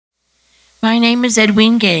My name is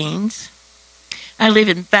Edwene Gaines. I live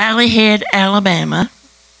in Valley Head, Alabama.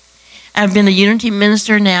 I've been a Unity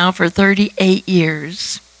minister now for 38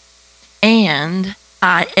 years. And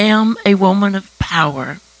I am a woman of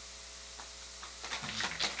power.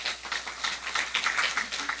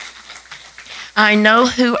 I know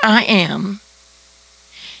who I am,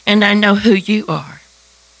 and I know who you are.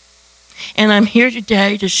 And I'm here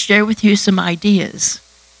today to share with you some ideas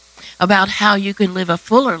about how you can live a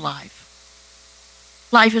fuller life.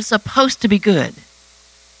 Life is supposed to be good.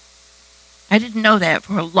 I didn't know that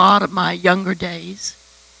for a lot of my younger days.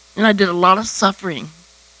 And I did a lot of suffering.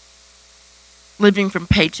 Living from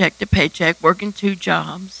paycheck to paycheck, working 2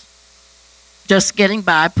 jobs. Just getting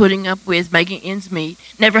by, putting up with, making ends meet,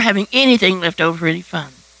 never having anything left over for any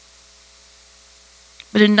fun.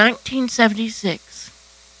 But in 1976,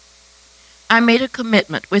 I made a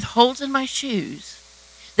commitment with holes in my shoes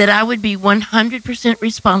that I would be 100%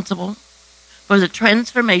 responsible for the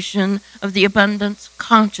transformation of the abundance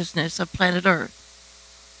consciousness of planet Earth.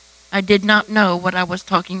 I did not know what I was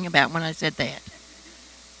talking about when I said that.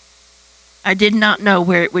 I did not know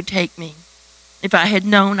where it would take me. If I had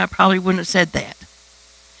known, I probably wouldn't have said that.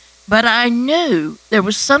 But I knew there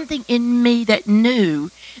was something in me that knew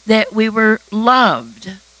that we were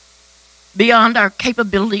loved beyond our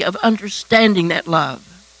capability of understanding that love.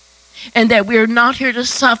 And that we're not here to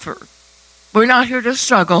suffer. We're not here to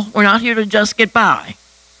struggle. We're not here to just get by.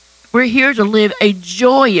 We're here to live a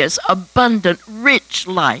joyous, abundant, rich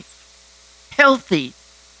life. Healthy,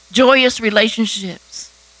 joyous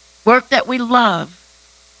relationships. Work that we love.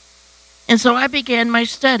 And so I began my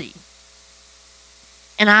study.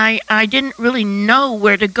 And I didn't really know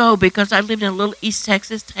where to go because I lived in a little East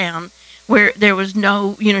Texas town where there was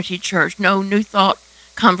no Unity Church, no New Thought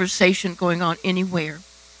conversation going on anywhere.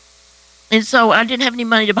 And so I didn't have any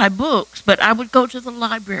money to buy books, but I would go to the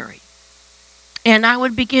library. And I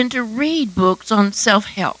would begin to read books on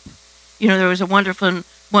self-help. You know, there was a wonderful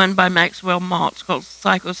one by Maxwell Maltz called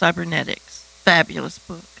Psycho-Cybernetics. Fabulous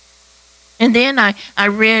book. And then I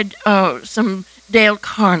read some Dale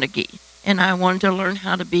Carnegie, and I wanted to learn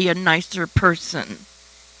how to be a nicer person.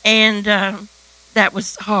 And that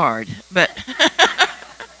was hard, but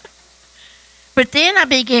but then I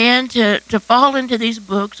began to fall into these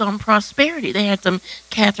books on prosperity. They had some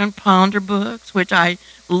Catherine Ponder books, which I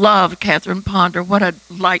love Catherine Ponder. What a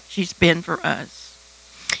light she's been for us.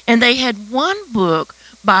 And they had one book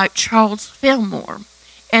by Charles Fillmore,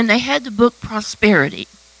 and they had the book Prosperity.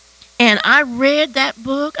 And I read that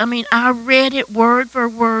book. I mean, I read it word for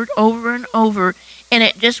word over and over, and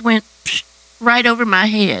it just went right over my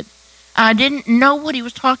head. I didn't know what he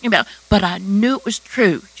was talking about, but I knew it was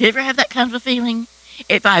true. Did you ever have that kind of a feeling?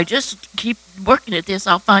 If I just keep working at this,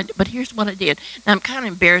 I'll find it. But here's what I did. Now, I'm kind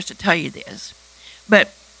of embarrassed to tell you this,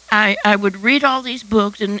 but I would read all these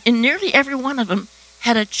books, and nearly every one of them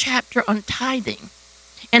had a chapter on tithing.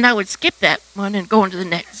 And I would skip that one and go on to the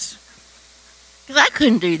next. Because I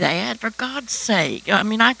couldn't do that, for God's sake. I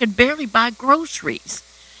mean, I could barely buy groceries,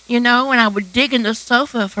 you know, and I would dig in the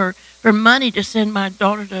sofa for money to send my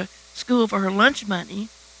daughter to school for her lunch money.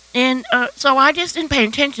 And so I just didn't pay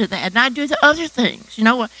attention to that. And I'd do the other things. You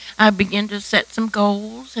know, I began to set some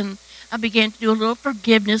goals, and I began to do a little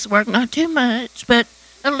forgiveness work. Not too much, but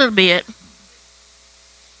a little bit.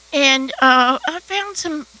 And I found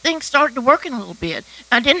some things started to work in a little bit.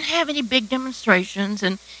 I didn't have any big demonstrations,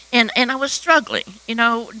 and I was struggling. You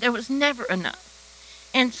know, there was never enough.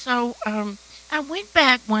 And so I went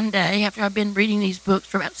back one day after I'd been reading these books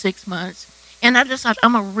for about 6 months, and I decided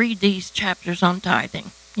I'm going to read these chapters on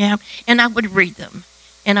tithing. Yeah, and I would read them.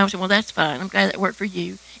 And I was like, well, that's fine. I'm glad that worked for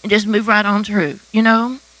you. And just move right on through, you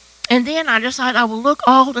know. And then I decided I will look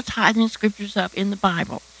all the tithing scriptures up in the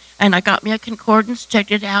Bible. And I got me a concordance,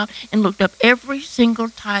 checked it out, and looked up every single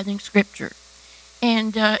tithing scripture.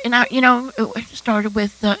 And I, you know, it started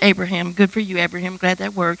with Abraham. Good for you, Abraham. Glad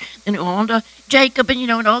that worked. Then it went on to Jacob, and, you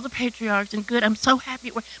know, and all the patriarchs. And good, I'm so happy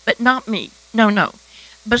it worked. But not me. No.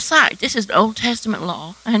 Besides, this is the Old Testament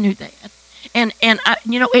law. I knew that. And I,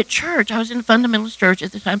 you know, at church, I was in a fundamentalist church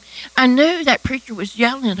at the time. I knew that preacher was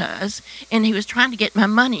yelling at us, and he was trying to get my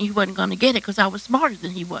money. He wasn't going to get it because I was smarter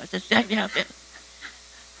than he was. That's exactly how it felt.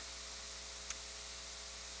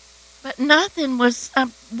 But nothing was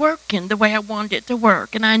working the way I wanted it to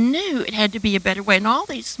work. And I knew it had to be a better way. And all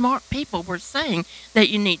these smart people were saying that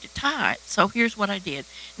you need to tithe. So here's what I did.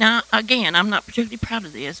 Now, again, I'm not particularly proud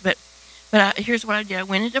of this, but here's what I did. I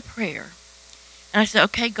went into prayer. And I said,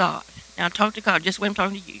 okay, God. Now, I talked to God just when I'm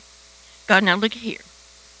talking to you. God, now look here.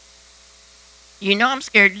 You know I'm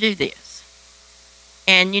scared to do this.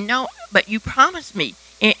 And you know, but you promised me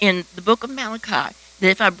in the book of Malachi that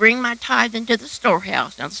if I bring my tithe into the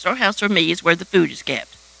storehouse, now the storehouse for me is where the food is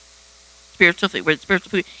kept, spiritual food, where the spiritual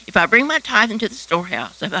food. If I bring my tithe into the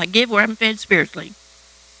storehouse, if I give where I'm fed spiritually,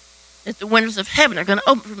 that the windows of heaven are going to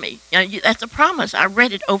open for me. That's a promise. I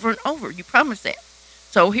read it over and over. You promised that.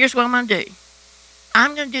 So here's what I'm going to do.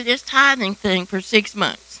 I'm going to do this tithing thing for 6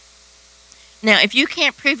 months. Now, if you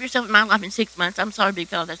can't prove yourself in my life in 6 months, I'm sorry, big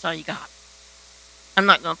fella, that's all you got. I'm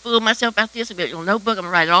not going to fool myself about this. I've got a little notebook. I'm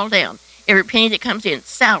going to write it all down. Every penny that comes in,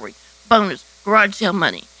 salary, bonus, garage sale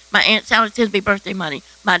money. My Aunt Sally sends me birthday money.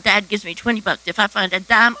 My dad gives me $20. If I find a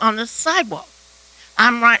dime on the sidewalk,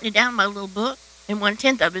 I'm writing it down in my little book, and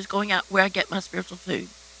 1/10 of it is going out where I get my spiritual food.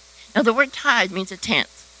 Now, the word tithe means a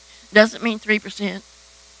tenth. Doesn't mean 3%.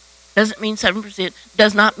 Doesn't mean 7%.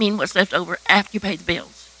 Does not mean what's left over after you pay the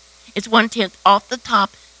bills. It's 1/10 off the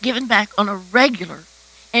top, given back on a regular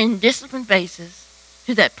and disciplined basis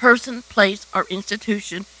to that person, place, or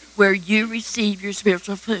institution where you receive your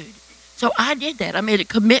spiritual food. So I did that. I made a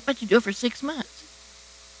commitment to do it for 6 months.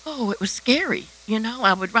 Oh, it was scary.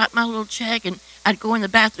 I would write my little check, and I'd go in the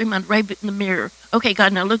bathroom, I'd rave it in the mirror. Okay,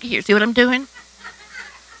 God, now look here. See what I'm doing?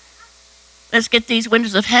 Let's get these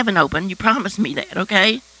windows of heaven open. You promised me that,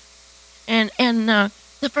 okay? And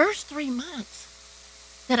the first 3 months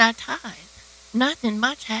that I tithed, nothing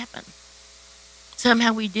much happened.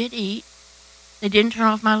 Somehow we did eat. They didn't turn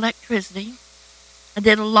off my electricity. I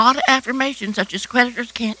did a lot of affirmations such as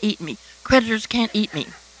creditors can't eat me. Creditors can't eat me.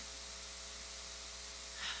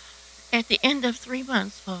 At the end of 3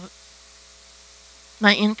 months, folks,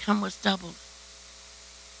 my income was doubled.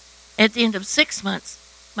 At the end of 6 months,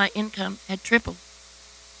 my income had tripled.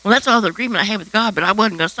 Well, that's all the agreement I had with God, but I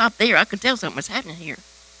wasn't going to stop there. I could tell something was happening here.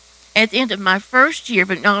 At the end of my first year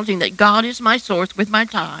of acknowledging that God is my source with my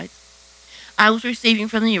tithes, I was receiving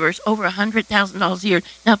from the universe over $100,000 a year.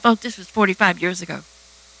 Now, folks, this was 45 years ago.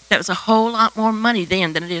 That was a whole lot more money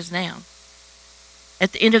then than it is now.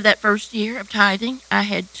 At the end of that first year of tithing, I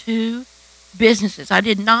had 2 businesses. I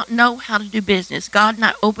did not know how to do business. God and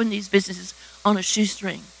I opened these businesses on a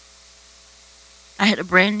shoestring. I had a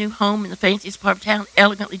brand new home in the fanciest part of town,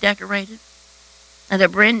 elegantly decorated. I had a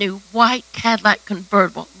brand new white Cadillac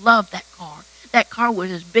convertible. Loved that car. That car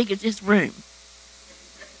was as big as this room.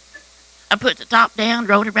 I put the top down,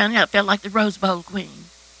 rode around it. I felt like the Rose Bowl queen.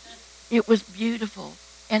 It was beautiful.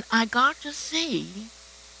 And I got to see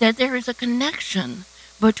that there is a connection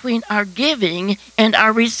between our giving and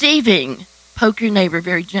our receiving. Poke your neighbor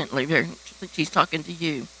very gently. She's talking to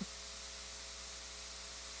you.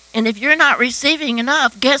 And if you're not receiving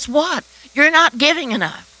enough, guess what? You're not giving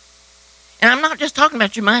enough. And I'm not just talking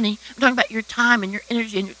about your money. I'm talking about your time and your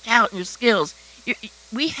energy and your talent and your skills.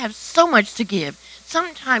 We have so much to give.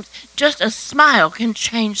 Sometimes just a smile can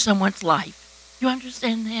change someone's life. You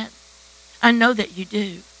understand that? I know that you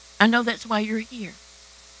do. I know that's why you're here.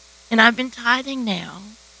 And I've been tithing now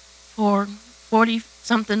for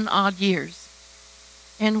 40-something odd years.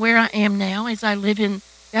 And where I am now is I live in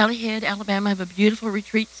Valley Head, Alabama. I have a beautiful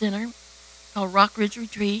retreat center called Rock Ridge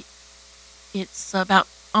Retreat. It's about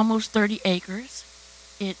almost 30 acres.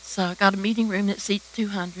 It's got a meeting room that seats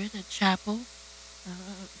 200, a chapel,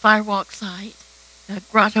 firewalk site, a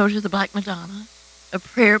grotto to the Black Madonna, a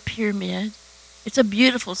prayer pyramid. It's a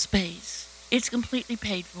beautiful space. It's completely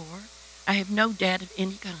paid for. I have no debt of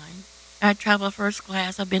any kind. I travel first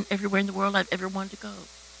class. I've been everywhere in the world I've ever wanted to go.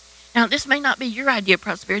 Now, this may not be your idea of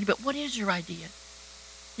prosperity, but what is your idea?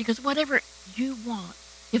 Because whatever you want,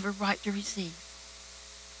 you have a right to receive.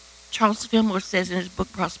 Charles Fillmore says in his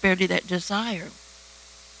book, Prosperity, that desire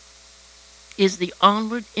is the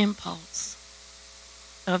onward impulse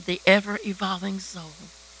of the ever-evolving soul.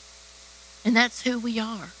 And that's who we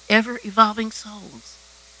are, ever-evolving souls,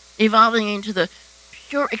 evolving into the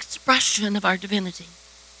pure expression of our divinity.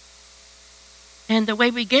 And the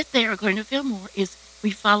way we get there, according to Fillmore, is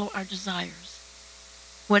we follow our desires.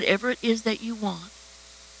 Whatever it is that you want,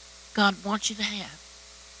 God wants you to have.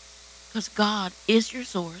 Because God is your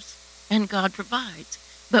source and God provides.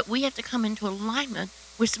 But we have to come into alignment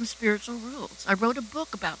with some spiritual rules. I wrote a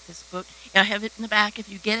book about this book. I have it in the back. If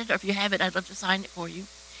you get it or if you have it, I'd love to sign it for you.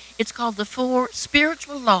 It's called The 4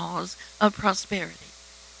 Spiritual Laws of Prosperity,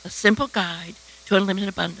 a simple guide to unlimited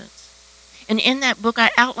abundance. And in that book,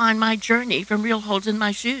 I outline my journey from real holes in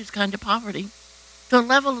my shoes kind of poverty to a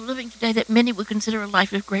level of living today that many would consider a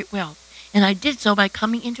life of great wealth. And I did so by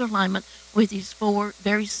coming into alignment with these 4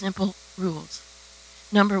 very simple rules.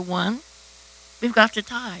 Number 1, we've got to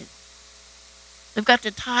tithe. We've got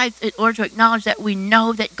to tithe in order to acknowledge that we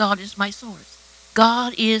know that God is my source.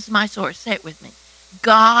 God is my source. Say it with me.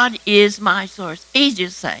 God is my source. Easy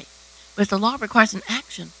to say, but the law requires an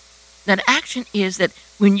action. That action is that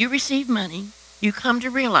when you receive money, you come to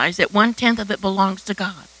realize that 1/10 of it belongs to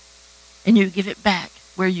God. And you give it back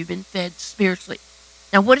where you've been fed spiritually.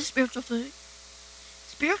 Now, what is spiritual food?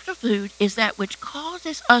 Spiritual food is that which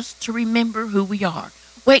causes us to remember who we are,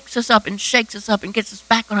 wakes us up and shakes us up and gets us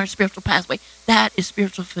back on our spiritual pathway. That is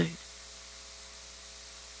spiritual food.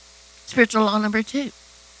 Spiritual law number 2.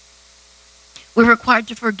 We're required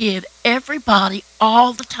to forgive everybody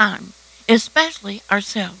all the time, especially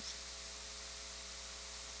ourselves.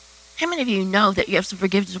 How many of you know that you have some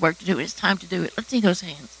forgiveness work to do and it's time to do it? Let's see those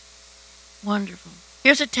hands. Wonderful.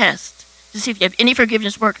 Here's a test to see if you have any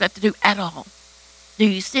forgiveness work left to do at all. Do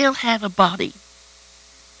you still have a body?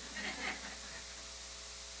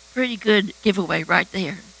 Pretty good giveaway right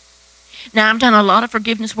there. Now, I've done a lot of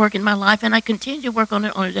forgiveness work in my life, and I continue to work on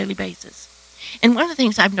it on a daily basis. And one of the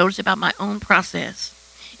things I've noticed about my own process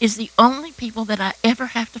is the only people that I ever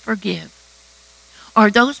have to forgive are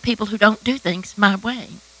those people who don't do things my way.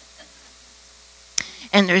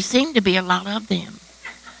 And there seem to be a lot of them.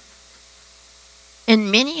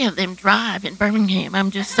 And many of them drive in Birmingham,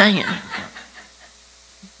 I'm just saying.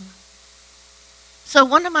 So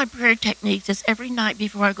one of my prayer techniques is every night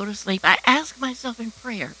before I go to sleep, I ask myself in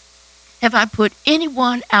prayer, have I put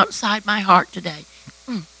anyone outside my heart today?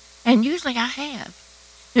 And usually I have.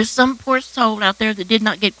 There's some poor soul out there that did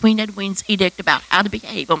not get Queen Edwene's edict about how to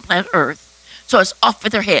behave on planet Earth. So it's off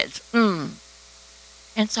with their heads.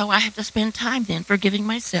 And so I have to spend time then forgiving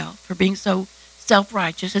myself for being so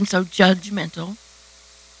self-righteous and so judgmental.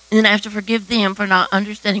 And then I have to forgive them for not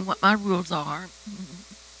understanding what my rules are.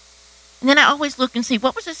 And then I always look and see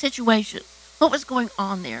what was the situation, what was going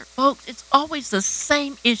on there. Folks, it's always the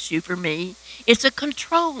same issue for me. It's a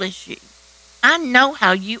control issue. I know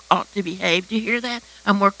how you ought to behave. Do you hear that?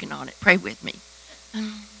 I'm working on it. Pray with me.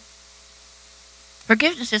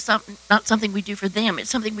 Forgiveness is not something we do for them.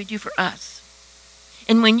 It's something we do for us.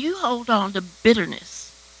 And when you hold on to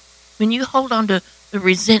bitterness, when you hold on to the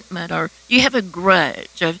resentment, or you have a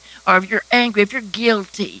grudge, or if you're angry, if you're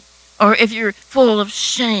guilty, or if you're full of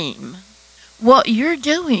shame, what you're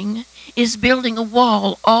doing is building a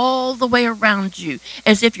wall all the way around you,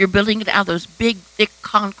 as if you're building it out of those big, thick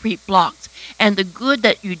concrete blocks. And the good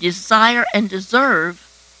that you desire and deserve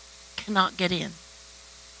cannot get in.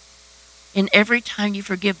 And every time you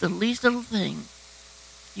forgive the least little thing,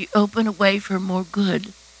 you open a way for more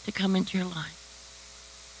good to come into your life.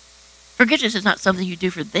 Forgiveness is not something you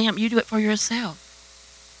do for them. You do it for yourself.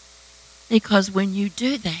 Because when you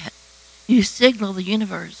do that, you signal the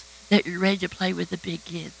universe that you're ready to play with the big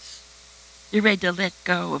kids. You're ready to let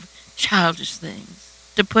go of childish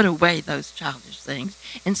things, to put away those childish things,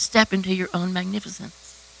 and step into your own magnificence.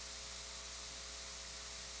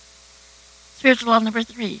 Spiritual law number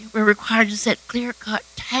 3, we're required to set clear-cut,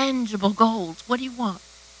 tangible goals. What do you want?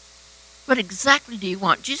 What exactly do you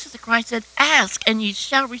want? Jesus Christ said, ask and ye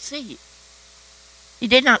shall receive. He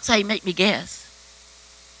did not say, make me guess.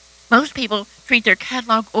 Most people treat their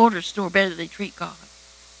catalog order store better than they treat God.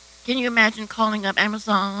 Can you imagine calling up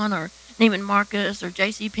Amazon or Neiman Marcus or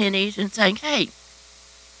J.C. Penney's and saying, hey,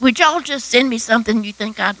 would y'all just send me something you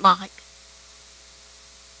think I'd like?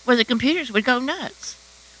 Well, the computers would go nuts.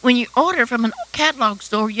 When you order from a catalog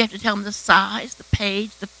store, you have to tell them the size, the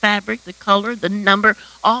page, the fabric, the color, the number,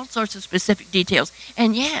 all sorts of specific details.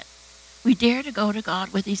 And yet, we dare to go to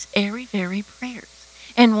God with these airy-fairy prayers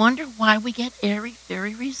and wonder why we get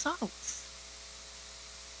airy-fairy results.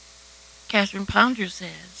 Catherine Ponder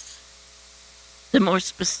says, the more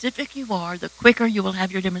specific you are, the quicker you will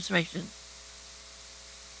have your demonstration.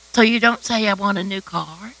 So you don't say, I want a new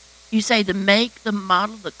car. You say the make, the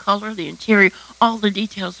model, the color, the interior, all the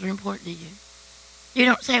details are important to you. You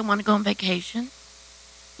don't say, I want to go on vacation.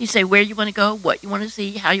 You say where you want to go, what you want to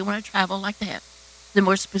see, how you want to travel, like that. The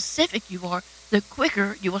more specific you are, the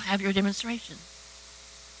quicker you will have your demonstration.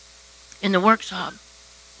 In the workshop,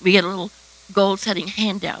 we get a little goal-setting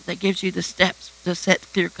handout that gives you the steps to set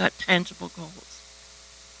clear-cut, tangible goals.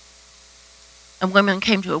 A woman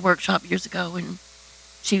came to a workshop years ago, and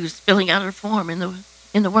she was filling out her form in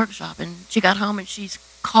the workshop, and she got home and she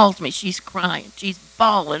calls me. She's crying. She's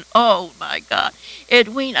bawling. Oh, my God.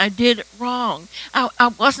 Edwene, I did it wrong. I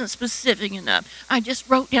wasn't specific enough. I just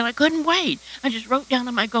wrote down. I couldn't wait. I just wrote down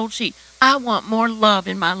on my gold sheet, I want more love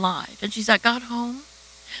in my life. And she said, I got home.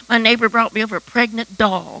 My neighbor brought me over a pregnant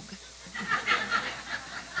dog.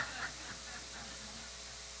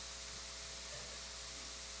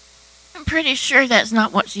 I'm pretty sure that's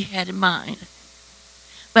not what she had in mind.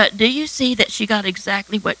 But do you see that she got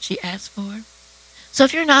exactly what she asked for? So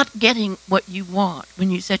if you're not getting what you want when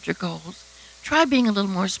you set your goals, try being a little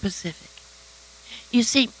more specific. You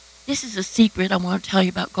see, this is a secret I want to tell you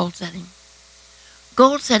about goal setting.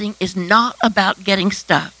 Goal setting is not about getting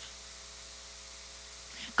stuff.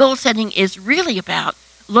 Goal setting is really about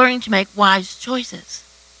learning to make wise choices.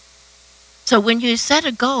 So when you set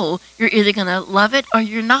a goal, you're either going to love it or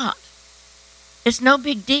you're not. It's no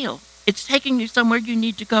big deal. It's taking you somewhere you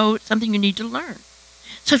need to go, something you need to learn.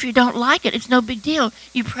 So if you don't like it, it's no big deal.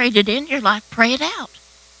 You prayed it into your life, pray it out.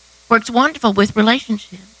 Works wonderful with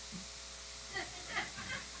relationships.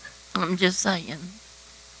 I'm just saying.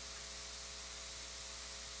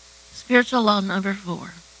 Spiritual law number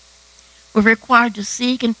 4. We're required to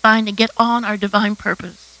seek and find and get on our divine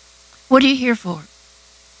purpose. What are you here for?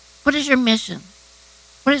 What is your mission?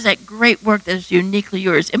 What is that great work that is uniquely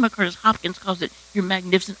yours? Emma Curtis Hopkins calls it your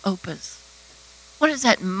magnificent opus. What is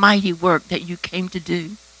that mighty work that you came to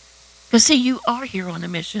do? Because see, you are here on a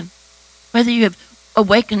mission. Whether you have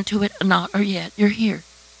awakened to it or not, or yet, you're here.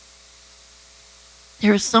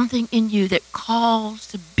 There is something in you that calls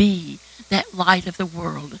to be that light of the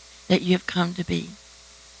world that you have come to be.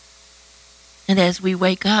 And as we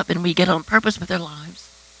wake up and we get on purpose with our lives,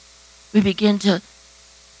 we begin to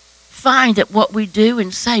find that what we do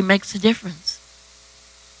and say makes a difference.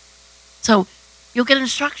 So you'll get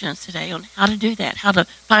instructions today on how to do that, how to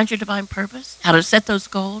find your divine purpose, how to set those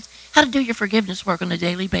goals, how to do your forgiveness work on a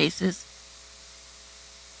daily basis,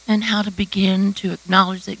 and how to begin to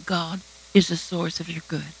acknowledge that God is the source of your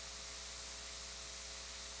good.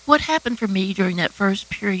 What happened for me during that first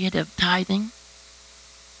period of tithing?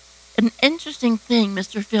 An interesting thing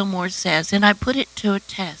Mr. Fillmore says, and I put it to a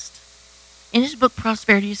test. In his book,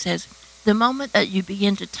 Prosperity, he says, the moment that you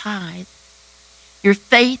begin to tithe, your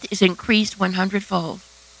faith is increased 100-fold.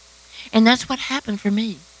 And that's what happened for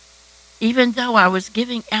me. Even though I was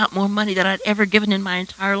giving out more money than I'd ever given in my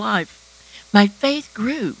entire life, my faith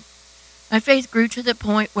grew. My faith grew to the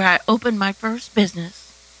point where I opened my first business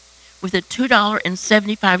with a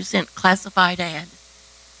 $2.75 classified ad,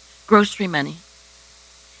 grocery money.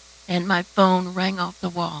 And my phone rang off the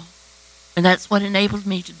wall. And that's what enabled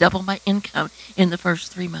me to double my income in the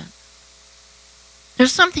first 3 months.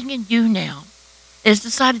 There's something in you now that has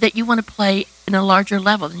decided that you want to play in a larger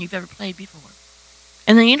level than you've ever played before.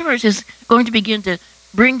 And the universe is going to begin to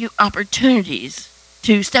bring you opportunities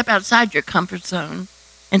to step outside your comfort zone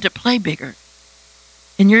and to play bigger.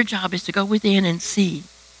 And your job is to go within and see,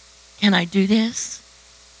 can I do this?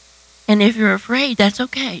 And if you're afraid, that's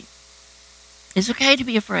okay. It's okay to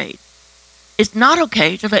be afraid. It's not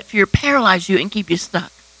okay to let fear paralyze you and keep you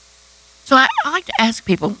stuck. So I like to ask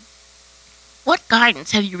people, what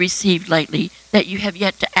guidance have you received lately that you have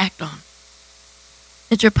yet to act on?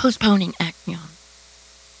 That you're postponing acting on?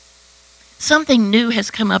 Something new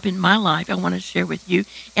has come up in my life I want to share with you,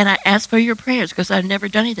 and I ask for your prayers because I've never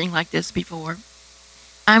done anything like this before.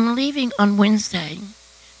 I'm leaving on Wednesday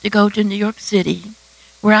to go to New York City,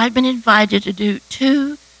 where I've been invited to do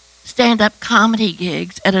 2 stand-up comedy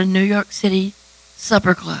gigs at a New York City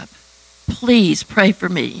supper club. Please pray for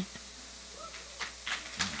me.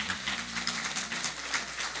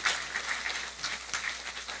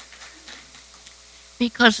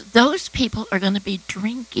 Because those people are going to be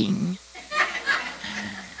drinking.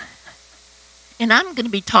 And I'm going to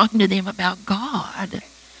be talking to them about God.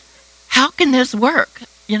 How can this work?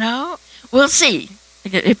 You know? We'll see.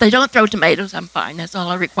 If they don't throw tomatoes, I'm fine. That's all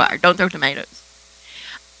I require. Don't throw tomatoes.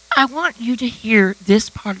 I want you to hear this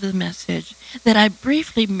part of the message that I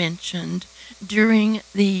briefly mentioned during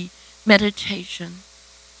the meditation.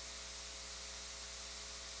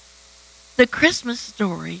 The Christmas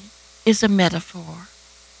story is a metaphor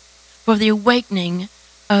for the awakening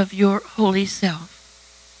of your holy self.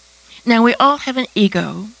 Now, we all have an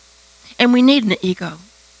ego, and we need an ego.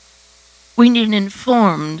 We need an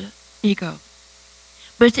informed ego.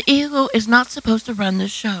 But the ego is not supposed to run the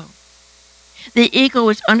show. The ego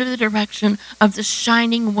is under the direction of the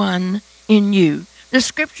shining one in you. The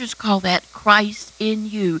scriptures call that Christ in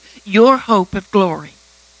you, your hope of glory.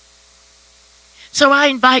 So I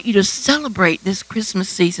invite you to celebrate this Christmas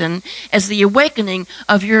season as the awakening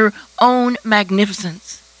of your own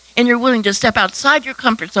magnificence. And you're willing to step outside your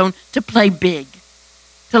comfort zone to play big,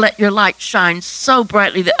 to let your light shine so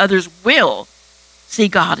brightly that others will see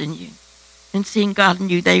God in you. And seeing God in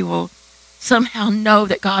you, they will somehow know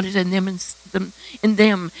that God is in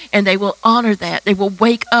them, and they will honor that. They will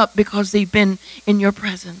wake up because they've been in your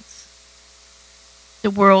presence. The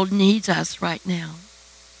world needs us right now.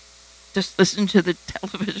 Just listen to the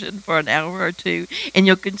television for an hour or two, and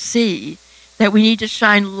you can see that we need to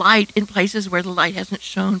shine light in places where the light hasn't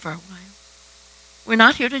shone for a while. We're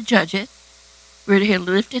not here to judge it. We're here to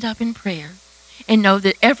lift it up in prayer and know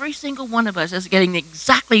that every single one of us is getting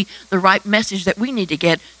exactly the right message that we need to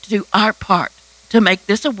get to do our part to make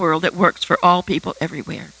this a world that works for all people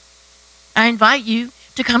everywhere. I invite you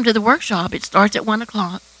to come to the workshop. It starts at 1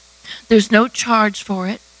 o'clock. There's no charge for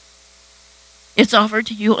it. It's offered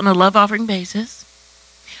to you on a love offering basis.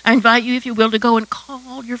 I invite you, if you will, to go and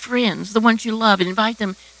call your friends, the ones you love, and invite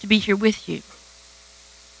them to be here with you.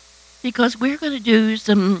 Because we're going to do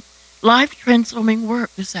some life-transforming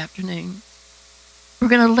work this afternoon. We're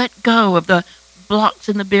going to let go of the blocks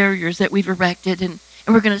and the barriers that we've erected, and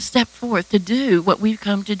we're going to step forth to do what we've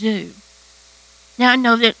come to do. Now, I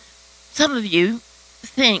know that some of you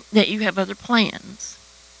think that you have other plans.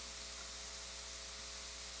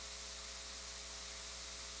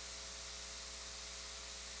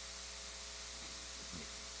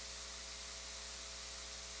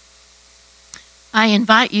 I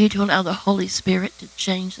invite you to allow the Holy Spirit to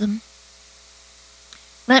change them.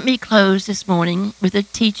 Let me close this morning with a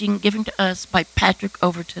teaching given to us by Patrick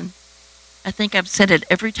Overton. I think I've said it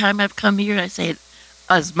every time I've come here. I say it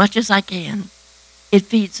as much as I can. It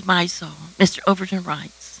feeds my soul. Mr. Overton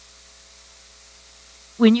writes,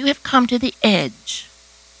 when you have come to the edge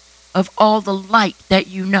of all the light that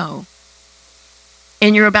you know,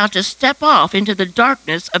 and you're about to step off into the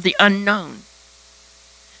darkness of the unknown,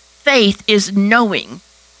 faith is knowing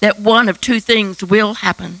that one of two things will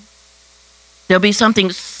happen. There'll be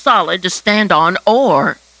something solid to stand on,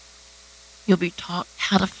 or you'll be taught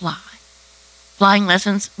how to fly. Flying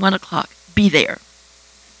lessons, 1 o'clock. Be there.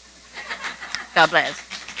 God bless.